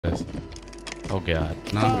Oh god.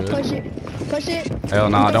 No, I'm good. Push it. Push it. Hell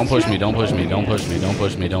nah, don't push me, don't push me, don't push me, don't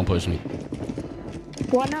push me, don't push me.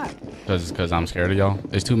 Why not? Cause I'm scared of y'all.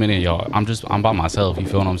 There's too many of y'all. I'm by myself, you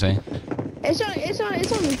feel what I'm saying? It's on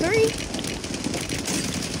the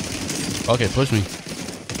 3. Okay, push me.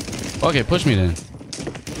 Okay, push me then.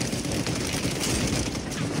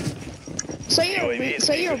 So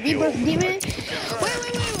you're a Rebirth demon?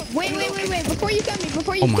 Wait. Before you cut me,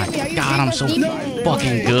 Oh my god, I'm so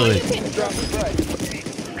fucking good.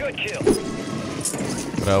 Good kill.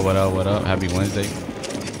 What up? Happy Wednesday.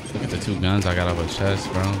 Look at the 2 guns I got off a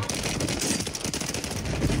chest, bro.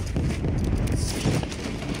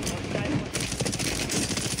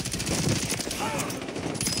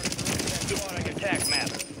 Attack map.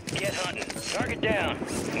 Get hunting. Target down.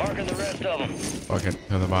 Marking the rest of them. Fuck it,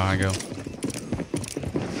 to the bar I go.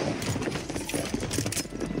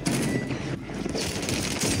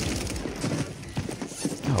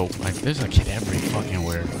 Oh, like there's a kid every fucking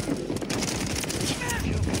where.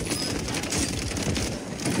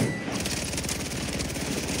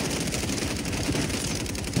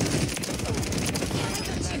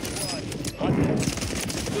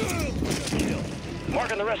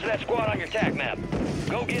 Marking the rest of that squad on your attack map.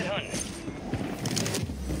 Go get hunting.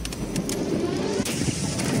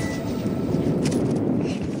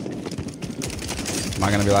 Am I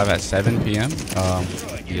gonna be live at 7 p.m.?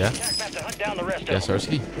 Yeah. Yes,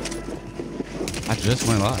 Sirski. I just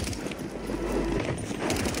went live.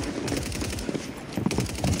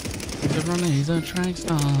 He's a track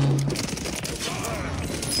star.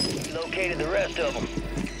 Located the rest of them.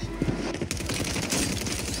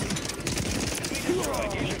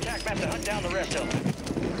 Use your attack map to hunt down the rest of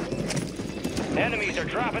them. Enemies are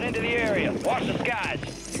dropping into the area. Watch the skies.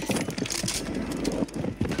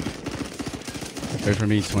 Wait for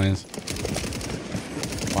me, twins.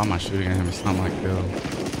 Why am I shooting at him? It's not my kill.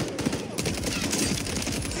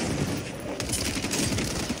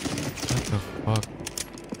 What the fuck?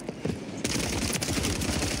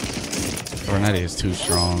 Tornado is too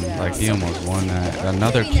strong. Like, he almost won that.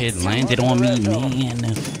 Another kid landed on me,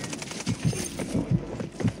 man.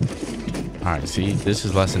 Alright, see? This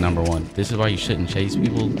is lesson number 1. This is why you shouldn't chase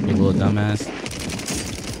people, you little dumbass.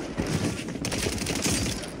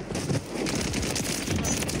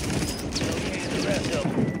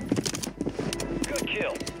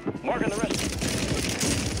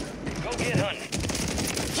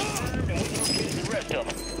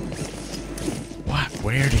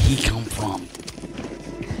 Where did he come from?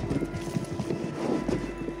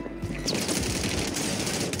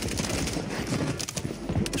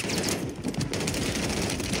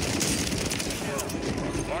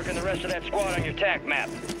 Marking the rest of that squad on your attack map.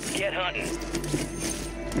 Get hunting.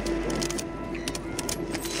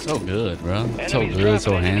 So good, bro. So good,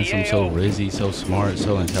 so handsome, so rizzy, so smart,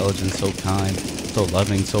 so intelligent, so kind, so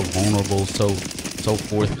loving, so vulnerable, so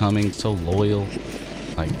forthcoming, so loyal.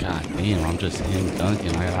 Like, god damn, I'm just him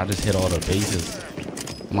dunking. I just hit all the bases.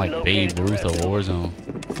 I'm like Babe Ruth of Warzone.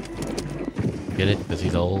 Get it? Because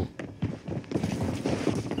he's old.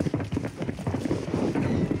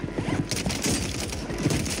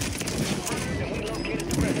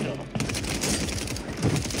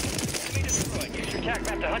 Use your attack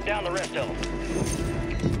map to hunt down the rest of them.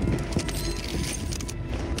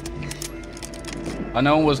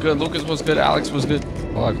 Unknown was good. Lucas was good. Alex was good.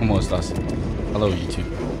 Hola, ¿cómo estás? Hello, YouTube.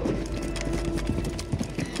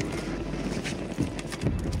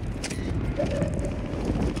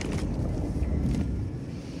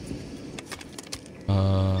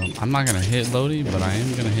 I'm not gonna hit Lodi, but I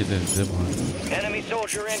am gonna hit this zip line. Enemy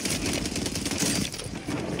soldier in.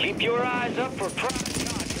 Keep your eyes up for private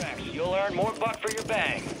contracts. You'll earn more buck for your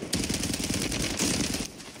bang.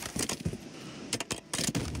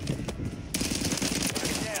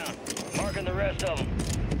 Down. Marking the rest of them.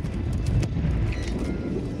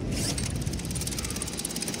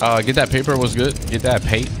 Get that paper was good. Get that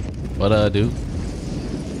pay. What dude?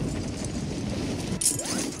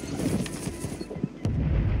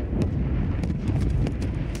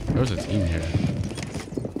 There was a team here.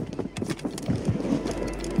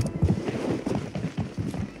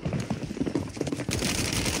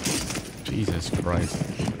 Jesus Christ.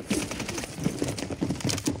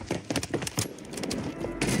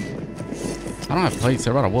 I don't have plates.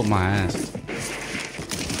 They're about to whoop my ass.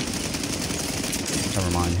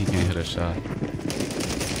 Never mind, he can't hit a shot.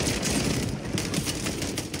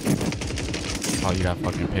 Oh, you got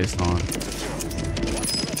fucking pissed on.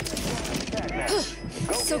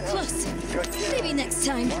 So close. Maybe next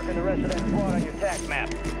time. Marking the rest of that squad on your attack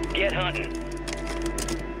map. Get hunting.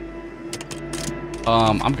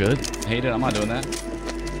 I'm good. Hate it. I'm not doing that.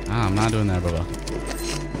 Nah, I'm not doing that, brother.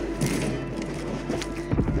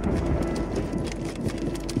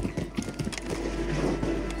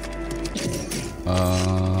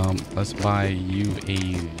 Let's buy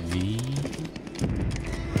UAV.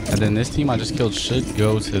 And then this team I just killed should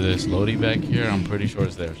go to this Lodi back here. I'm pretty sure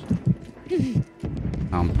it's theirs.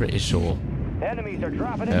 I'm pretty sure. Enemies are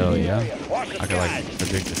dropping into Hell the yeah. area. Watch the I can like skies.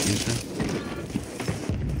 predict the future.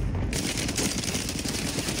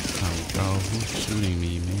 There we go. Who's shooting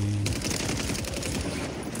me, man?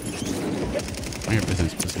 Bring your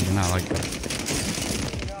business, pussy. You're not like that.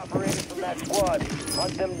 Operators from that squad.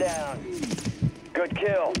 Hunt them down. Good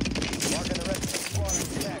kill. Marking the rest of the squad on the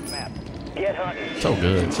attack map. Get hunting. So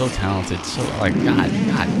good, so talented, so like God,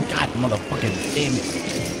 motherfucking damn it.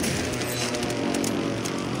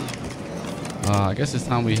 I guess it's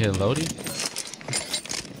time we hit Lodi.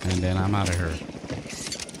 And then I'm out of here.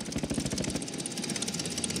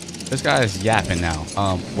 This guy is yapping now.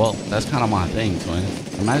 Well, that's kind of my thing, twin.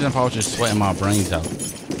 Imagine if I was just sweating my brains out.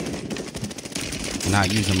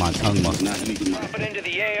 Not using my tongue muscle. Dropping into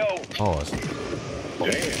the AO. Pause.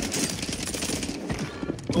 Damn.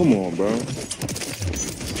 Come on, bro. Marking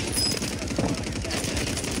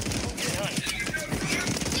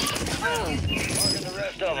the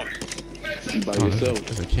rest of them. You by Oh, yourself.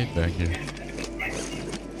 there's a kid back here.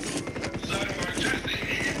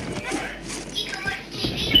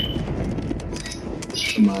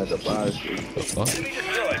 Somebody's up our street. The fuck? Enemy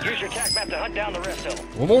destroyed. Use your attack map to hunt down the rest of them.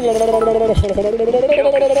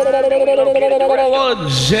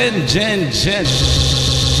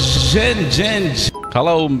 Jen.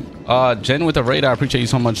 Hello, Jen with the radar. I appreciate you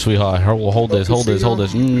so much, sweetheart. Hold this.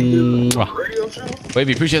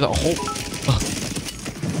 Baby, appreciate the whole.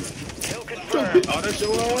 Kill confirmed. Oh, that's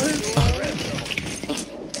your own?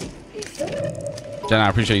 Jen, I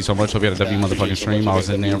appreciate you so much. Hope you had a W motherfucking stream. I was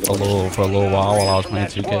in there for a little while while I was playing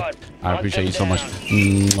 2K. I appreciate you so much.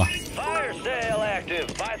 Fire sale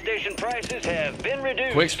active. Buy station prices have been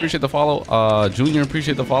reduced. Quicks, appreciate the follow. Junior,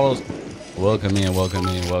 appreciate the follows. Welcome in.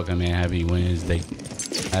 Happy Wednesday.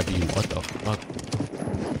 What the fuck?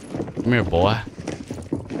 Come here, boy.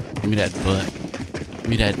 Give me that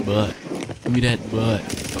butt.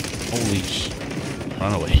 Holy sh!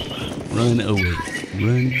 Run away. Run away.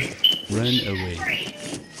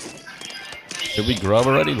 Did we grub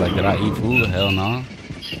already? Like, did I eat food? Hell no.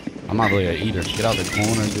 I'm not really an eater. Get out the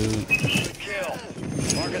corner, dude. Kill.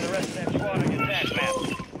 Marking the rest of that squad on your attack map.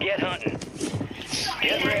 Get hunting.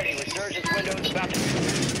 Get ready. Resurgence window is about to...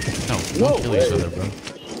 No, don't kill each other, bro.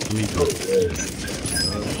 Let me go.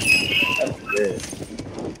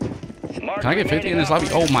 Can I get 50 in this lobby?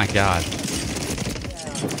 Oh my god. He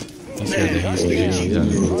said that he's done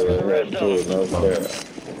it.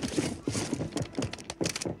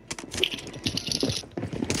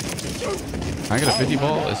 Can I get a 50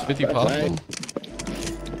 ball? Is 50 possible?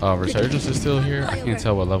 Resurgence is still here. I can't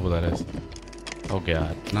tell what level that is. Oh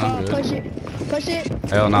god. No, I'm good. Push it.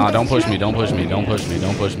 Hell nah, don't push me. Don't push me.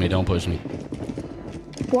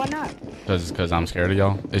 Why not? Cause I'm scared of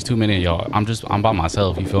y'all. There's too many of y'all. I'm by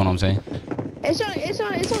myself. You feel what I'm saying? It's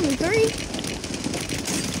only 3.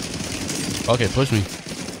 Okay, push me.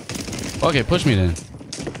 Okay, push me then.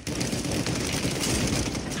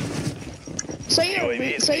 So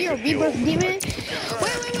you're a Rebirth demon?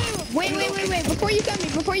 Wait. Before you come me,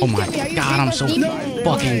 Oh my are you god, I'm Rebirth so demon?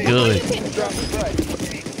 fucking good.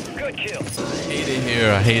 Good kill.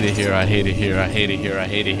 I hate it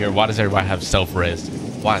here. Why does everybody have self-res?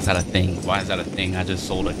 Why is that a thing? I just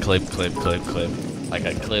sold a clip. Like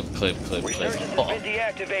a clip. Resurgence has been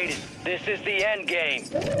deactivated. This is the end game.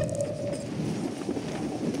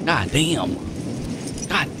 God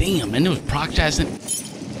damn. And it was proc chasing.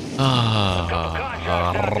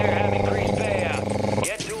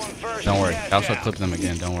 Don't worry. I shall clip them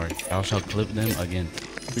again.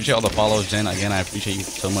 Appreciate all the follows, Jen. Again, I appreciate you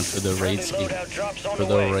so much for the raid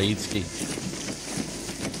ski.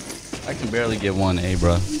 I can barely get one A,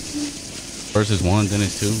 bro. First is 1, then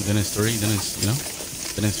it's 2, then it's 3, then it's,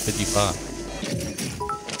 then it's 55.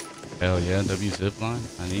 Hell yeah, W zipline.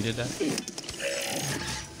 I needed that.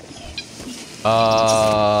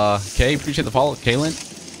 Kay, appreciate the follow. Kaylin,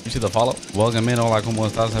 appreciate the follow. Welcome in. Hola, como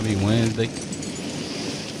estás? Happy Wednesday.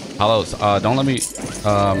 Hello, don't let me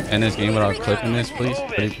end this game without clipping this, please.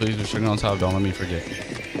 Pretty please, with sugar on top. Don't let me forget.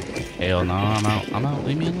 Hell no, I'm out.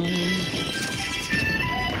 Leave me alone.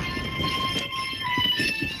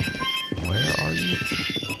 Where are you?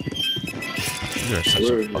 You're such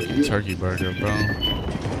a fucking turkey burger, bro.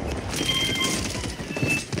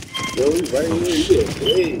 Yo, he's right here.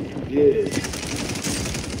 Yeah.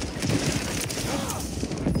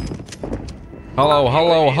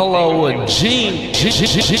 Hello, Gene.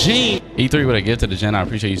 E3 with a gift to the Gen. I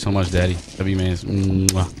appreciate you so much, Daddy. W-Mans.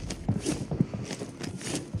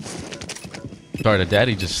 Sorry, the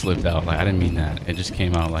daddy just slipped out. Like, I didn't mean that. It just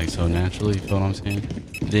came out like so naturally. You feel what I'm saying?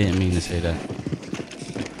 Didn't mean to say that.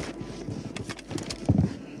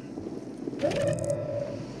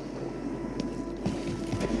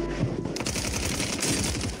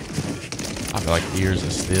 I feel like years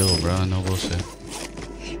of steel, bro. No bullshit.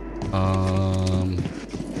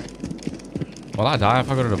 Will I die if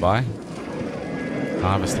I go to Dubai?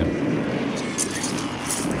 Harvesting.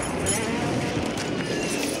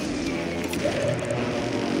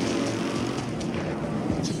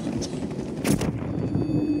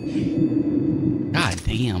 God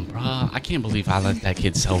damn, bro. I can't believe I let that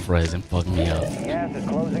kid self-res and fuck me up. Gas is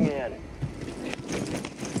closing in.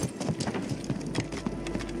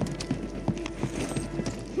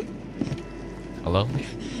 Hello?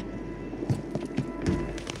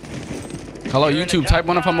 Hello, YouTube. Type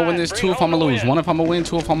 1 if I'm gonna win this, 2 if I'm gonna lose. 1 if I'm gonna win,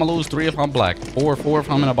 2 if I'm gonna lose, 3 if I'm black, 4 if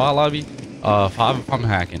I'm in a bot lobby, 5 if I'm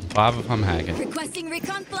hacking, 5 if I'm hacking. Requesting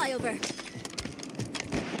recon flyover.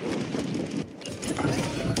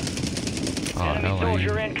 Oh, hell,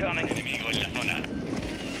 Soldier ain't. incoming.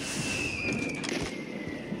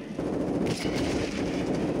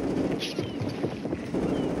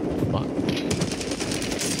 Fuck.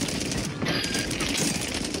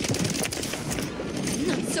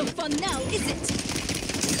 Not so fun now, is it?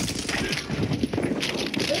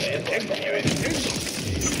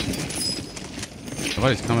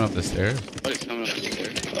 Somebody's coming up the stairs. I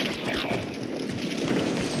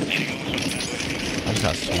just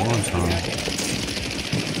got swarmed from.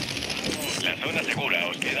 La zona segura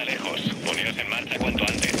os queda lejos. Poneos en marcha cuanto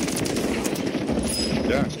antes.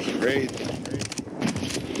 Yeah, great.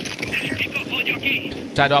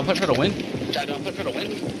 Chad, do I put for the win?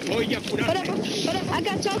 Hold up, I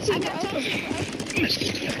got talk to you, bro.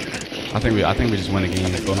 I think we just win the game.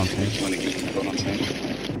 You know what I'm saying?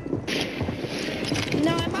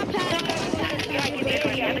 No, in my past,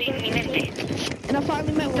 and I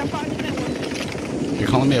finally met one. You're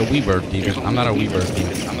calling me a Rebirth demon. I'm not a Rebirth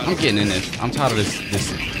demon. I'm getting in this. I'm tired of this.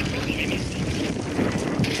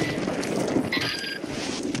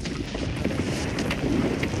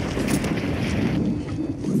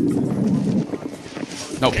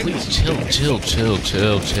 No, please chill out.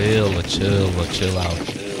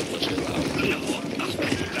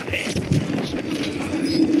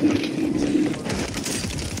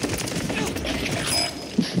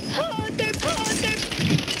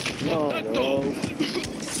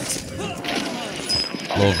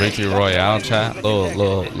 Little victory royale chat. Little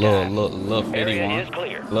 51.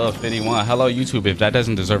 Little 51. Hello YouTube. If that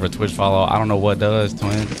doesn't deserve a Twitch follow, I don't know what does,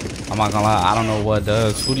 twin. I'm not gonna lie, I don't know what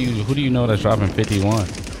does. Who do you know that's dropping 51?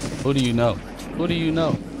 Who do you know?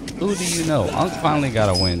 Unc finally got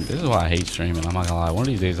a win. This is why I hate streaming. I'm not gonna lie. One of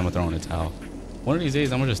these days I'm gonna throw in the towel. One of these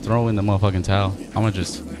days I'm gonna just throw in the motherfucking towel. I'm gonna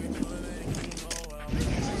just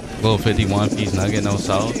little 51 piece nugget, no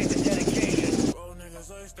sauce.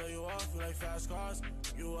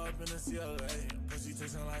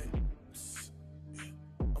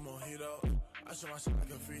 I show my shit like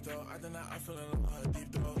a free throw. I feel like deep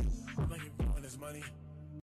throat. I'm like, you blowing this money.